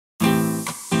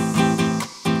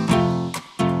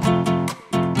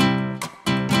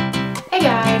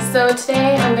So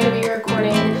today I'm going to be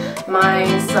recording my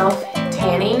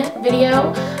self-tanning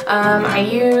video. I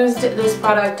used this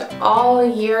product all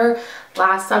year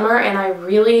last summer and I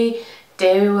really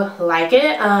do like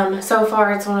it. So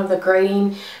far it's one of the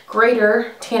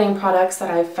greater tanning products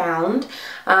that I've found.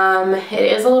 It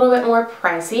is a little bit more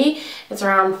pricey. It's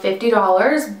around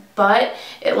 $50, but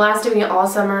it lasted me all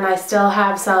summer and I still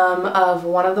have some of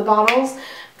one of the bottles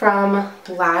from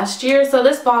last year. So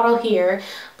this bottle here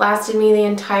lasted me the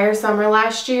entire summer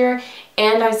last year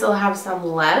and I still have some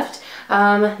left.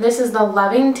 This is the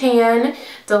Loving Tan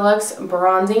Deluxe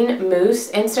Bronzing Mousse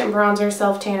Instant Bronzer,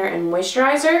 Self Tanner, and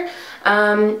Moisturizer.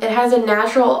 It has a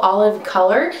natural olive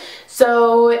color,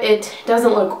 so it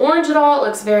doesn't look orange at all. It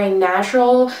looks very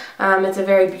natural. It's a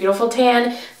very beautiful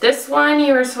tan. This one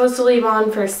you are supposed to leave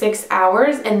on for 6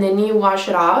 hours and then you wash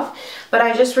it off. But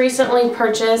I just recently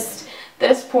purchased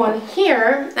this one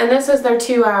here, and this is their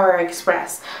 2-Hour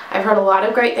Express. I've heard a lot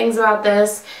of great things about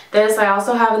this. This I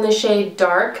also have in the shade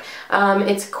Dark.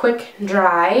 It's quick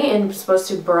dry and supposed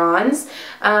to bronze.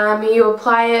 You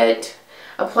apply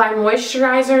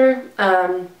moisturizer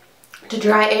to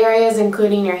dry areas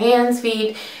including your hands,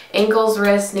 feet, ankles,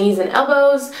 wrists, knees, and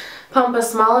elbows. Pump a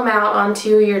small amount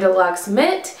onto your deluxe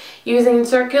mitt. Using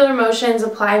circular motions,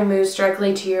 apply mousse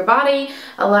directly to your body.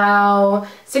 Allow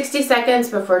 60 seconds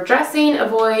before dressing.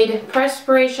 Avoid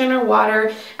perspiration or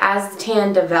water as the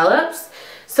tan develops.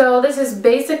 So this is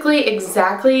basically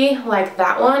exactly like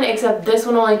that one, except this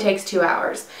one only takes 2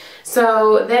 hours.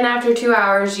 So then after 2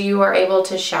 hours, you are able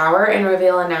to shower and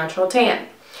reveal a natural tan.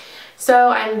 So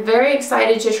I'm very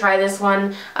excited to try this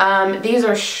one. These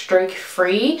are streak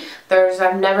free.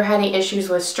 I've never had any issues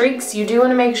with streaks. You do want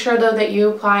to make sure though that you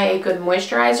apply a good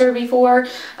moisturizer before.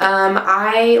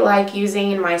 I like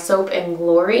using my Soap and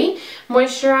Glory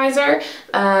moisturizer.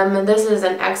 This is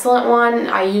an excellent one.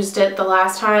 I used it the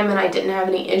last time and I didn't have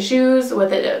any issues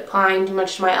with it applying too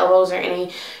much to my elbows or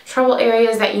any trouble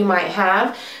areas that you might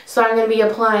have. So I'm going to be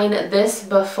applying this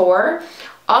before.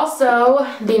 Also,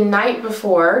 the night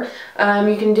before,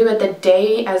 you can do it the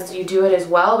day as you do it as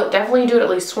well, but definitely do it at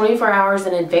least 24 hours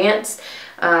in advance.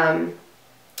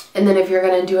 And then if you're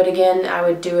going to do it again, I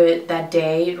would do it that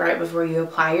day right before you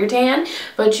apply your tan.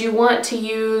 But you want to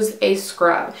use a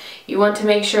scrub. You want to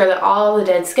make sure that all the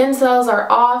dead skin cells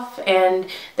are off and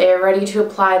they are ready to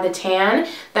apply the tan.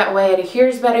 That way it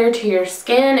adheres better to your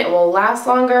skin, it will last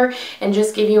longer, and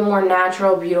just give you a more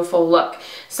natural, beautiful look.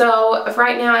 So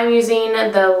right now I'm using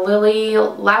the Lily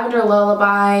Lavender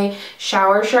Lullaby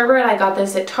Shower Sherbet. I got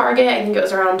this at Target. I think it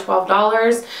was around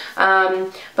 $12.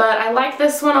 But I like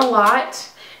this one a lot.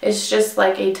 It's just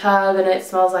like a tub and it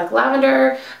smells like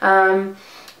lavender.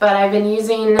 But I've been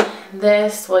using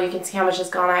this. Well, you can see how much is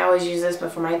gone. I always use this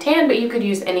before my tan, but you could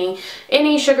use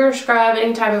any sugar scrub,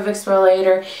 any type of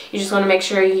exfoliator. You just want to make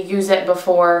sure you use it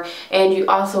before, and you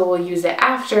also will use it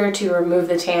after to remove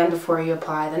the tan before you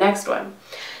apply the next one.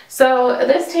 So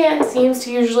this tan seems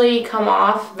to usually come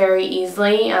off very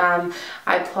easily. I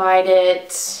applied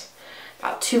it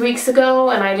about 2 weeks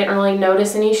ago and I didn't really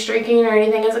notice any streaking or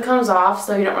anything as it comes off,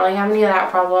 so you don't really have any of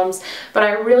that problems. But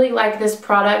I really like this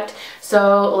product,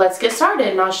 so let's get started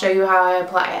and I'll show you how I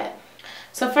apply it.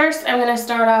 So first I'm going to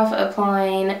start off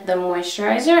applying the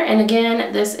moisturizer, and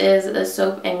again this is the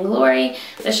Soap and Glory.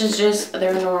 This is just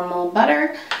their normal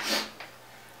butter.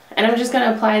 And I'm just going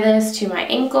to apply this to my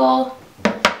ankle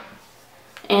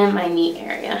and my knee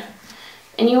area.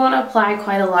 And you want to apply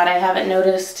quite a lot. I haven't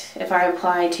noticed if I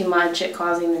apply too much it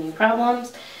causing any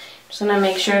problems. Just want to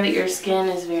make sure that your skin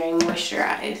is very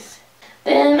moisturized.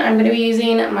 Then I'm going to be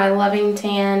using my Loving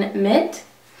Tan mitt.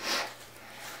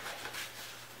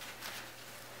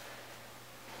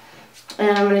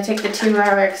 And I'm going to take the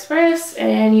 2-Hour Express,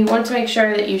 and you want to make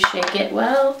sure that you shake it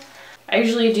well. I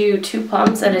usually do 2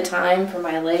 pumps at a time for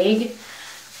my leg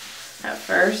at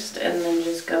first and then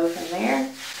just go from there.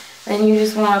 Then you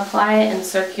just want to apply it in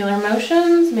circular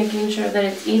motions, making sure that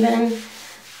it's even.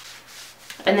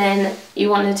 And then you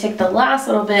want to take the last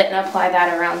little bit and apply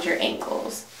that around your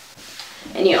ankles.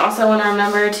 And you also want to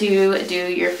remember to do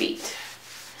your feet.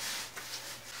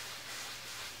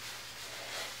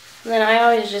 And then I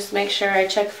always just make sure I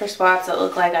check for spots that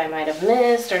look like I might have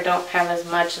missed or don't have as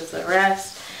much as the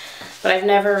rest. But I've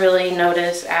never really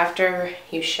noticed after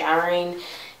you showering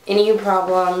any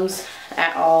problems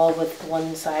at all with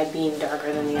one side being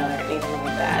darker than the other, anything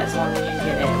like that. As long as you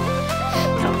get it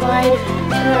applied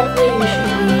correctly, you should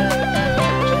be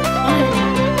just fine.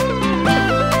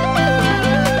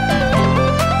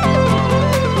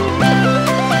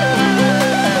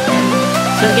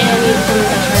 So again, you just want to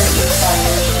make sure that you apply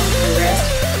your wrist.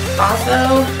 Also,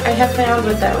 I have found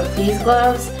with these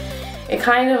gloves, it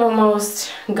kind of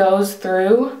almost goes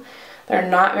through. They're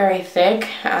not very thick,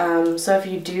 so if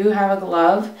you do have a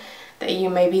glove that you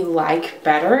maybe like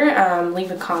better,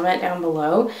 leave a comment down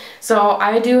below. So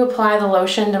I do apply the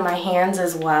lotion to my hands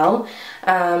as well,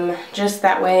 just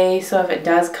that way, so if it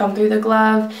does come through the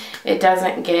glove, it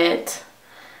doesn't get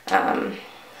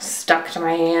stuck to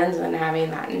my hands and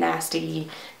having that nasty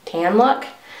tan look.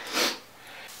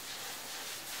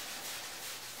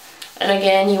 And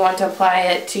again, you want to apply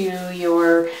it to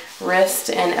your wrist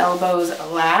and elbows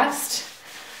last.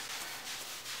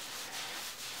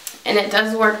 And it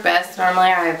does work best. Normally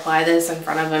I apply this in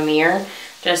front of a mirror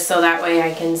just so that way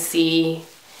I can see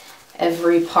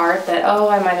every part that, oh,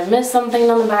 I might have missed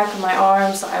something on the back of my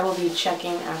arm, so I will be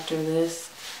checking after this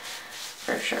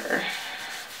for sure.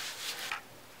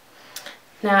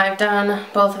 Now I've done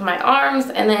both of my arms,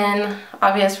 and then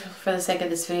obviously for the sake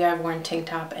of this video I've worn tank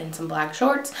top and some black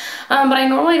shorts, but I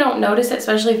normally don't notice it,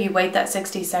 especially if you wait that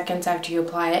 60 seconds after you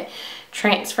apply it,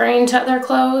 transferring to other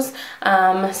clothes.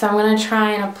 So I'm going to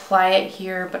try and apply it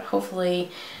here, but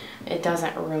hopefully it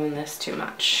doesn't ruin this too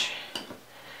much.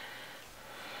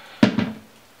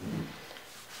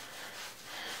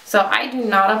 So I do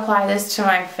not apply this to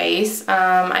my face.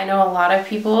 I know a lot of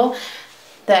people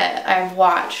that I've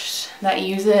watched that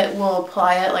use it will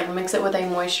apply it, like mix it with a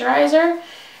moisturizer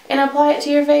and apply it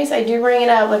to your face. I do bring it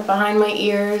up like behind my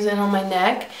ears and on my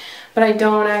neck, but I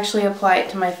don't actually apply it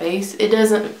to my face. It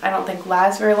doesn't, I don't think,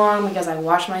 last very long because I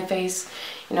wash my face,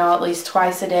 you know, at least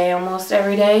twice a day, almost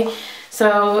every day.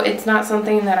 So it's not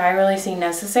something that I really see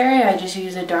necessary. I just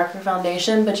use a darker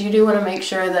foundation, but you do want to make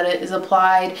sure that it is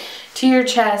applied to your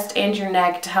chest and your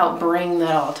neck to help bring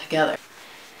that all together.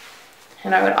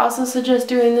 And I would also suggest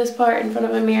doing this part in front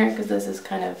of a mirror because this is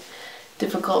kind of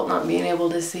difficult not being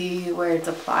able to see where it's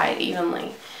applied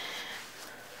evenly.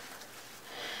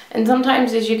 And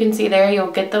sometimes, as you can see there,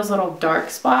 you'll get those little dark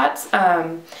spots.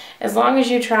 As long as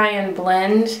you try and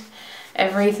blend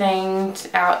everything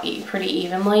out pretty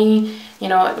evenly, you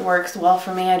know, it works well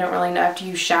for me. I don't really know, after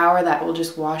you shower, that will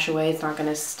just wash away. It's not going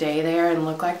to stay there and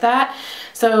look like that.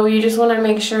 So you just want to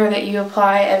make sure that you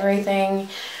apply everything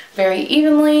very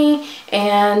evenly,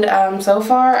 and so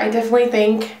far I definitely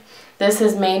think this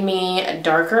has made me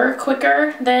darker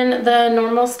quicker than the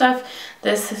normal stuff.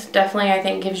 This definitely, I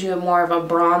think, gives you more of a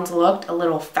bronze look a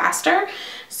little faster.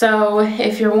 So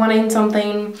if you're wanting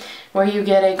something where you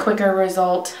get a quicker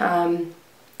result,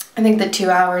 I think the 2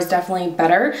 hours definitely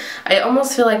better. I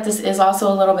almost feel like this is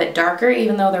also a little bit darker,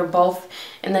 even though they're both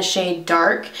in the shade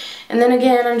dark. And then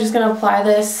again, I'm just going to apply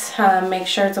this, make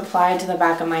sure it's applied to the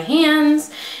back of my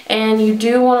hands. And you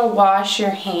do want to wash your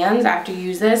hands after you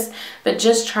use this, but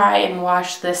just try and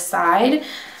wash this side.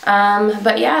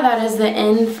 But yeah, that is the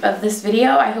end of this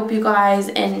video. I hope you guys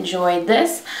enjoyed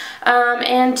this.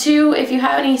 And two, if you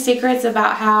have any secrets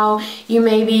about how you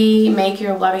maybe make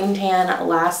your loving tan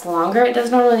last longer, it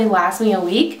does normally last me a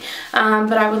week,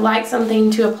 but I would like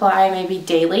something to apply maybe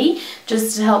daily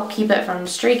just to help keep it from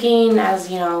streaking as,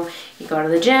 you know, you go to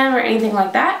the gym or anything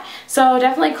like that. So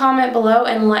definitely comment below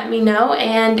and let me know,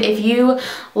 and if you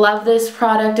love this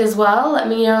product as well, let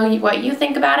me know what you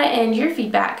think about it and your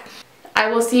feedback. I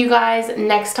will see you guys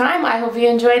next time. I hope you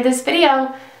enjoyed this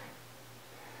video.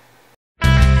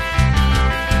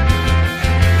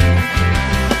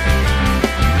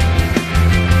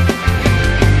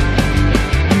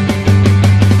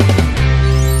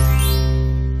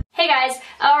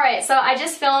 Alright, so I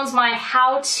just filmed my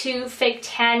how to fake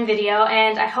tan video,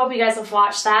 and I hope you guys have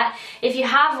watched that. If you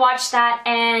have watched that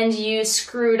and you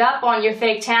screwed up on your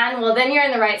fake tan, well then you're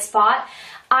in the right spot.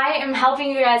 I am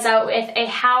helping you guys out with a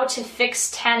how to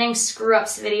fix tanning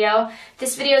screw-ups video.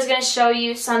 This video is going to show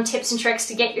you some tips and tricks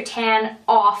to get your tan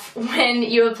off when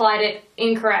you applied it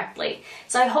incorrectly.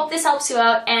 So I hope this helps you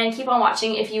out, and keep on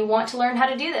watching if you want to learn how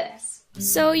to do this.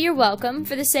 So you're welcome.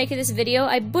 For the sake of this video,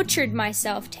 I butchered my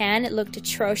self-tan. It looked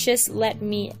atrocious, let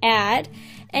me add.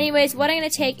 Anyways, what I'm going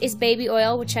to take is baby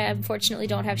oil, which I unfortunately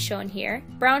don't have shown here,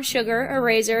 brown sugar, a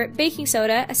razor, baking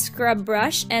soda, a scrub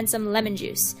brush, and some lemon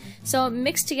juice. So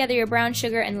mix together your brown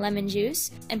sugar and lemon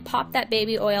juice, and pop that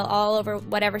baby oil all over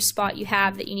whatever spot you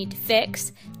have that you need to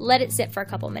fix. Let it sit for a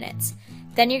couple minutes.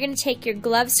 Then you're going to take your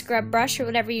glove scrub brush or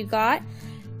whatever you got,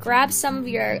 grab some of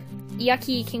your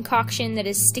yucky concoction that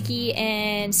is sticky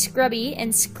and scrubby,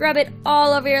 and scrub it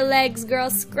all over your legs, girl.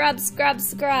 Scrub, scrub,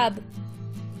 scrub.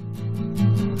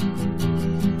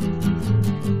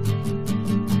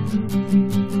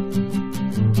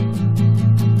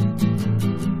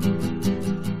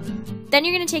 Then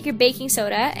you're going to take your baking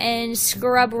soda and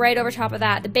scrub right over top of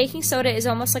that. The baking soda is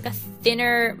almost like a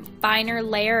thinner, finer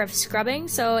layer of scrubbing,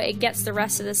 so it gets the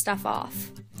rest of the stuff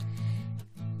off.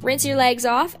 Rinse your legs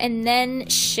off and then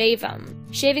shave them.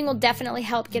 Shaving will definitely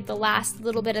help get the last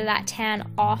little bit of that tan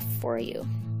off for you.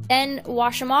 Then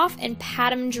wash them off and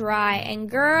pat them dry. And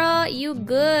girl, you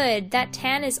good. That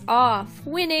tan is off.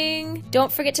 Winning.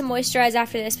 Don't forget to moisturize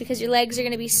after this because your legs are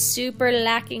going to be super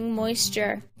lacking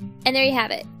moisture. And there you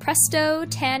have it. Presto,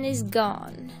 tan is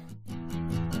gone.